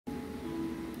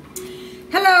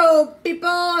Hello, people.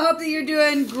 I hope that you're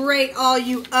doing great, all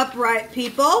you upright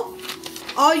people.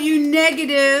 All you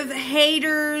negative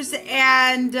haters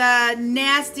and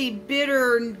nasty,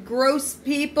 bitter, and gross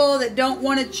people that don't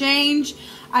want to change,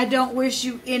 I don't wish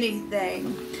you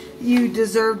anything. You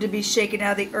deserve to be shaken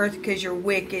out of the earth because you're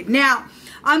wicked. Now,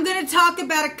 I'm going to talk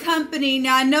about a company.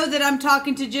 Now, I know that I'm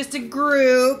talking to just a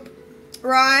group,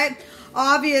 right?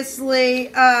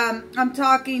 Obviously, I'm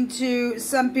talking to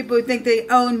some people who think they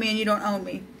own me, and you don't own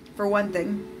me, for one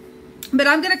thing. But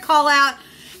I'm going to call out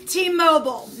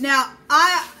T-Mobile. Now,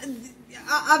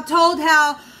 I've told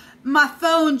how my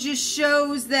phone just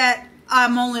shows that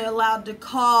I'm only allowed to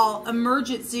call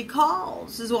emergency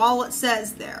calls, is all it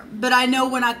says there. But I know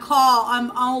when I call,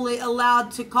 I'm only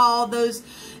allowed to call those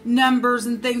numbers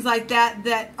and things like that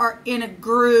that are in a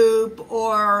group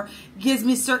or gives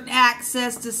me certain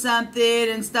access to something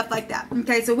and stuff like that.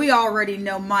 Okay, so we already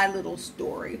know my little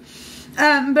story.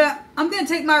 But I'm going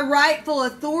to take my rightful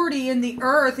authority in the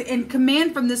earth and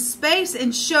command from this space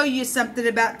and show you something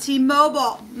about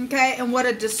T-Mobile, okay, and what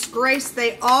a disgrace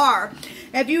they are.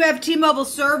 If you have T-Mobile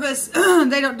service,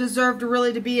 they don't deserve to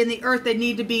really to be in the earth. They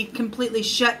need to be completely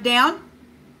shut down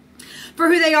for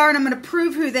who they are, and I'm going to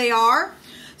prove who they are.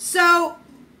 So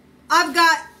I've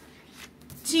got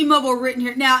T-Mobile written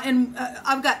here now, and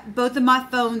I've got both of my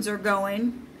phones are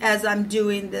going as I'm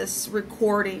doing this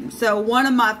recording. So one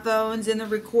of my phones in the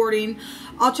recording,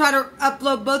 I'll try to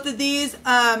upload both of these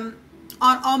on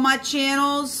all my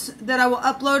channels that I will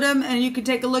upload them, and you can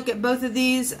take a look at both of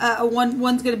these.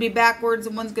 One's going to be backwards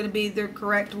and one's going to be the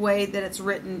correct way that it's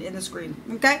written in the screen.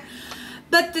 Okay?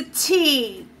 But the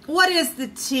T, what is the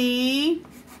T?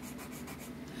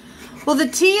 Well, the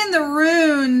T in the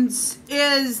runes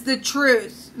is the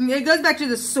truth. It goes back to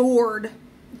the sword,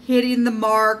 hitting the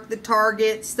mark, the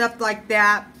target, stuff like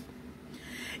that.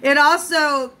 It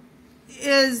also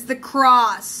is the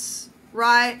cross,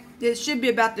 right? It should be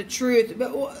about the truth.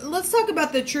 But let's talk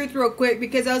about the truth real quick,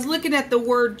 because I was looking at the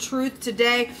word truth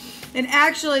today. And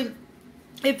actually,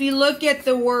 if you look at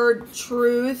the word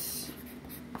truth,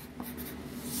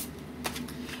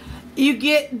 you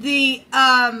get the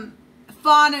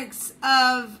phonics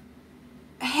of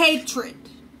hatred.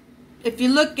 If you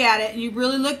look at it, and you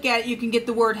really look at it, you can get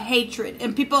the word hatred.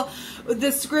 And people,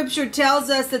 the scripture tells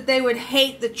us that they would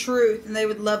hate the truth and they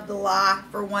would love the lie,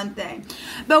 for one thing.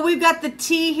 But we've got the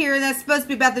T here, and that's supposed to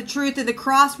be about the truth, and the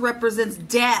cross represents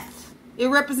death. It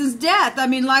represents death. I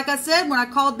mean, like I said, when I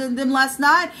called them last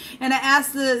night and I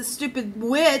asked the stupid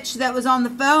witch that was on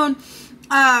the phone,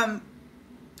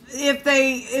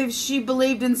 if she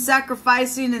believed in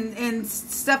sacrificing and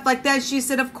stuff like that, she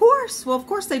said, of course. Well, of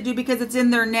course they do, because it's in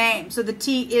their name. So the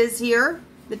T is here.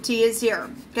 The T is here.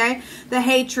 Okay? The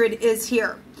hatred is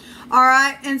here. All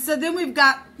right? And so then we've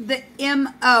got the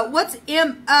M-O. What's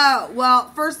M-O?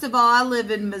 Well, first of all, I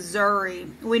live in Missouri.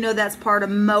 We know that's part of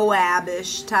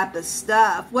Moab-ish type of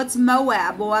stuff. What's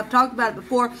Moab? Well, I've talked about it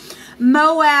before.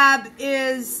 Moab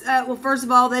is, well, first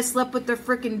of all, they slept with their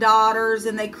freaking daughters,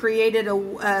 and they created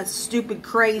a stupid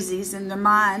crazies in their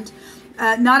mind.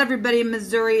 Not everybody in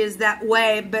Missouri is that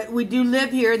way, but we do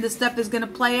live here, and this stuff is going to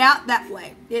play out that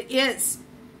way. It is,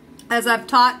 as I've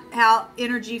taught how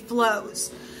energy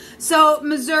flows. So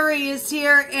Missouri is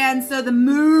here, and so the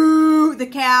moo, the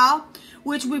cow,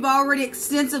 which we've already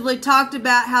extensively talked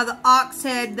about, how the ox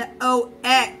head, the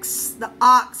OX, the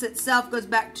ox itself goes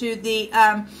back to the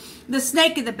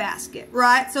snake in the basket,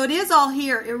 right? So it is all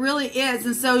here. It really is.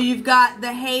 And so you've got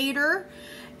the hater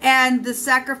and the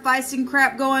sacrificing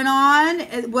crap going on,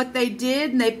 what they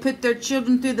did, and they put their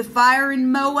children through the fire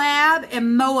in Moab,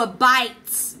 and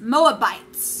Moabites.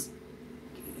 Moabites.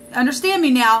 Understand me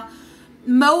now.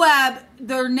 Moab,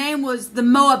 their name was the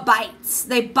Moabites.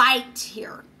 They bite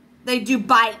here. They do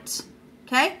bite.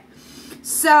 Okay?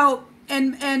 So,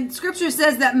 and scripture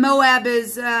says that Moab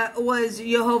was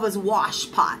Jehovah's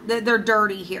wash pot. They're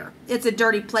dirty here. It's a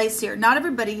dirty place here. Not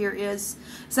everybody here is.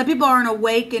 Some people aren't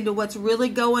awakened to what's really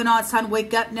going on. It's time to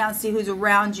wake up now and see who's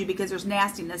around you, because there's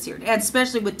nastiness here. And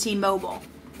especially with T-Mobile.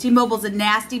 T-Mobile's a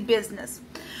nasty business.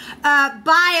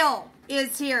 BILE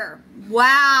is here.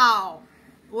 Wow.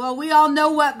 Well, we all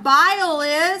know what bile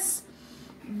is.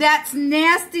 That's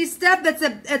nasty stuff.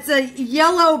 It's a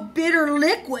yellow, bitter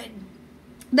liquid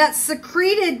that's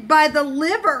secreted by the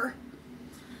liver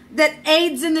that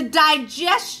aids in the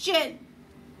digestion.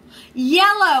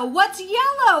 Yellow. What's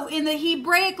yellow in the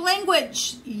Hebraic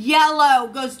language? Yellow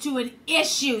goes to an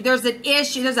issue. There's an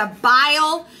issue. There's a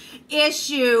bile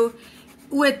issue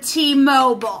with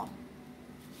T-Mobile.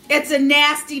 It's a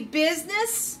nasty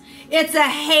business. It's a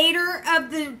hater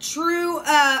of the true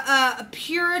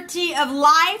purity of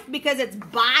life because it's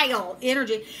bile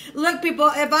energy. Look, people,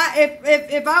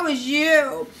 if I was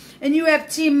you and you have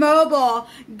T-Mobile,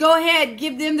 go ahead,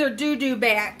 give them their doo-doo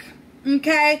back.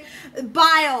 Okay?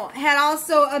 Bile had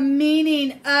also a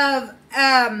meaning of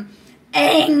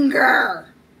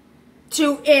anger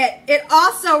to it. It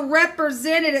also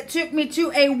represented, it took me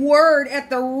to a word at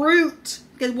the root,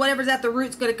 because whatever's at the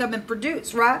root's going to come and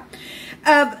produce, right?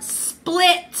 Of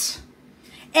split,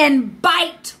 and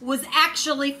bite was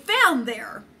actually found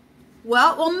there.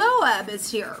 Well, Moab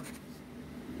is here.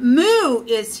 Mu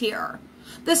is here.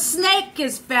 The snake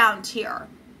is found here.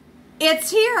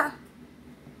 It's here.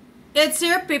 It's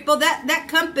here, people. That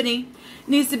company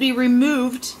needs to be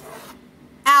removed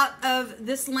out of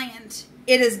this land.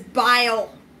 It is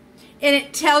bile, and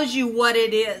it tells you what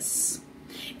it is.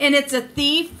 And it's a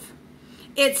thief.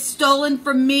 It's stolen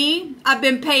from me. I've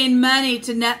been paying money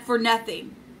to for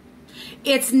nothing.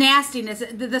 It's nastiness.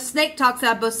 The snake talks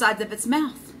out both sides of its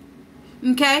mouth.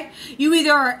 Okay? You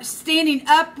either are standing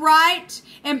upright,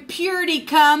 and purity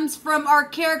comes from our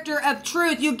character of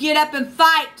truth. You get up and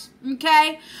fight.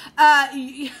 Okay?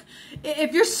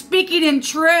 If you're speaking in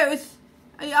truth,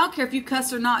 I don't care if you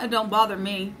cuss or not. It don't bother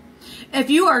me. If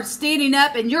you are standing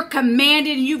up and you're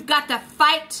commanded and you've got to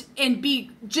fight and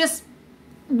be just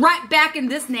right back in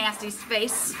this nasty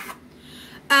space.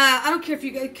 I don't care if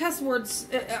you cuss words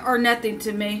are nothing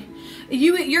to me.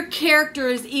 Your character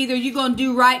is either you're going to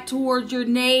do right towards your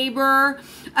neighbor.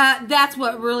 That's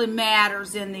what really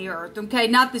matters in the earth. Okay,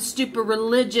 not the stupid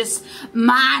religious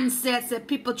mindsets that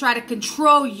people try to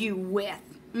control you with.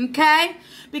 Okay,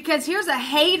 because here's a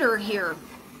hater here.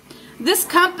 This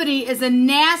company is a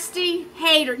nasty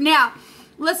hater. Now,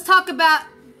 let's talk about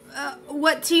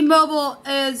what T-Mobile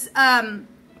is.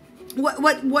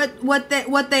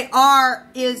 What they are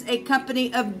is a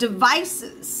company of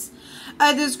devices.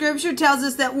 The scripture tells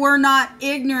us that we're not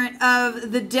ignorant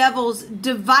of the devil's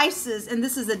devices, and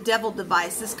this is a devil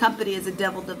device. This company is a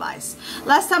devil device.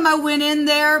 Last time I went in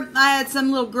there, I had some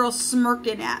little girl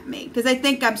smirking at me because they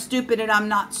think I'm stupid and I'm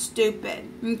not stupid.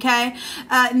 Okay?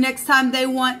 Next time they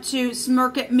want to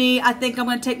smirk at me, I think I'm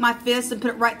going to take my fist and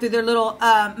put it right through their little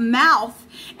mouth,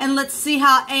 and let's see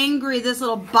how angry this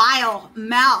little bile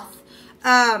mouth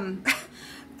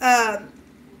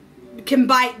can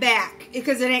bite back,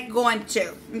 because it ain't going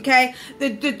to. Okay,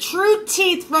 the true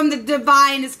teeth from the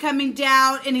divine is coming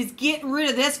down, and he's getting rid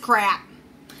of this crap.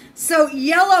 So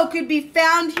yellow could be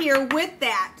found here with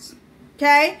that.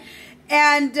 Okay,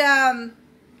 and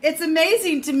it's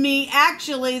amazing to me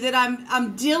actually that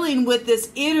I'm dealing with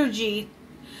this energy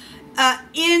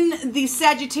in the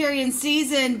Sagittarian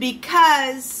season,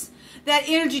 because that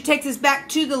energy takes us back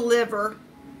to the liver.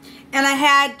 And I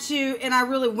had to, and I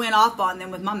really went off on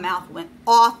them with my mouth, went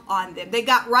off on them. They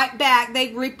got right back.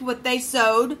 They reaped what they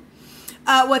sowed.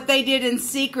 What they did in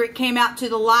secret came out to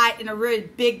the light in a really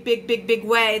big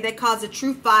way. They caused a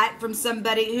true fight from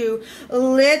somebody who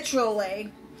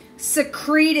literally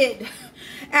secreted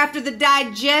after the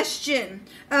digestion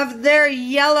of their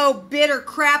yellow bitter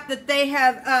crap that they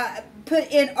have put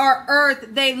in our earth.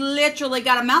 They literally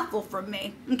got a mouthful from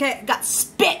me. Okay, got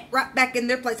spit right back in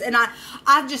their place, and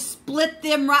I just split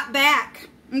them right back.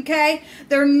 Okay,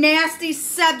 they're nasty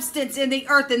substance in the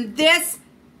earth, and this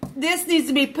needs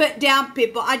to be put down,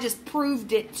 people. I just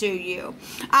proved it to you.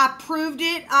 I proved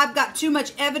it. I've got too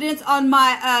much evidence on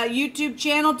my YouTube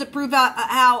channel to prove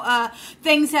how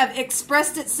things have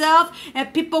expressed itself,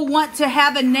 and people want to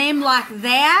have a name like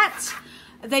that.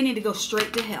 They need to go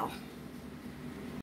straight to hell.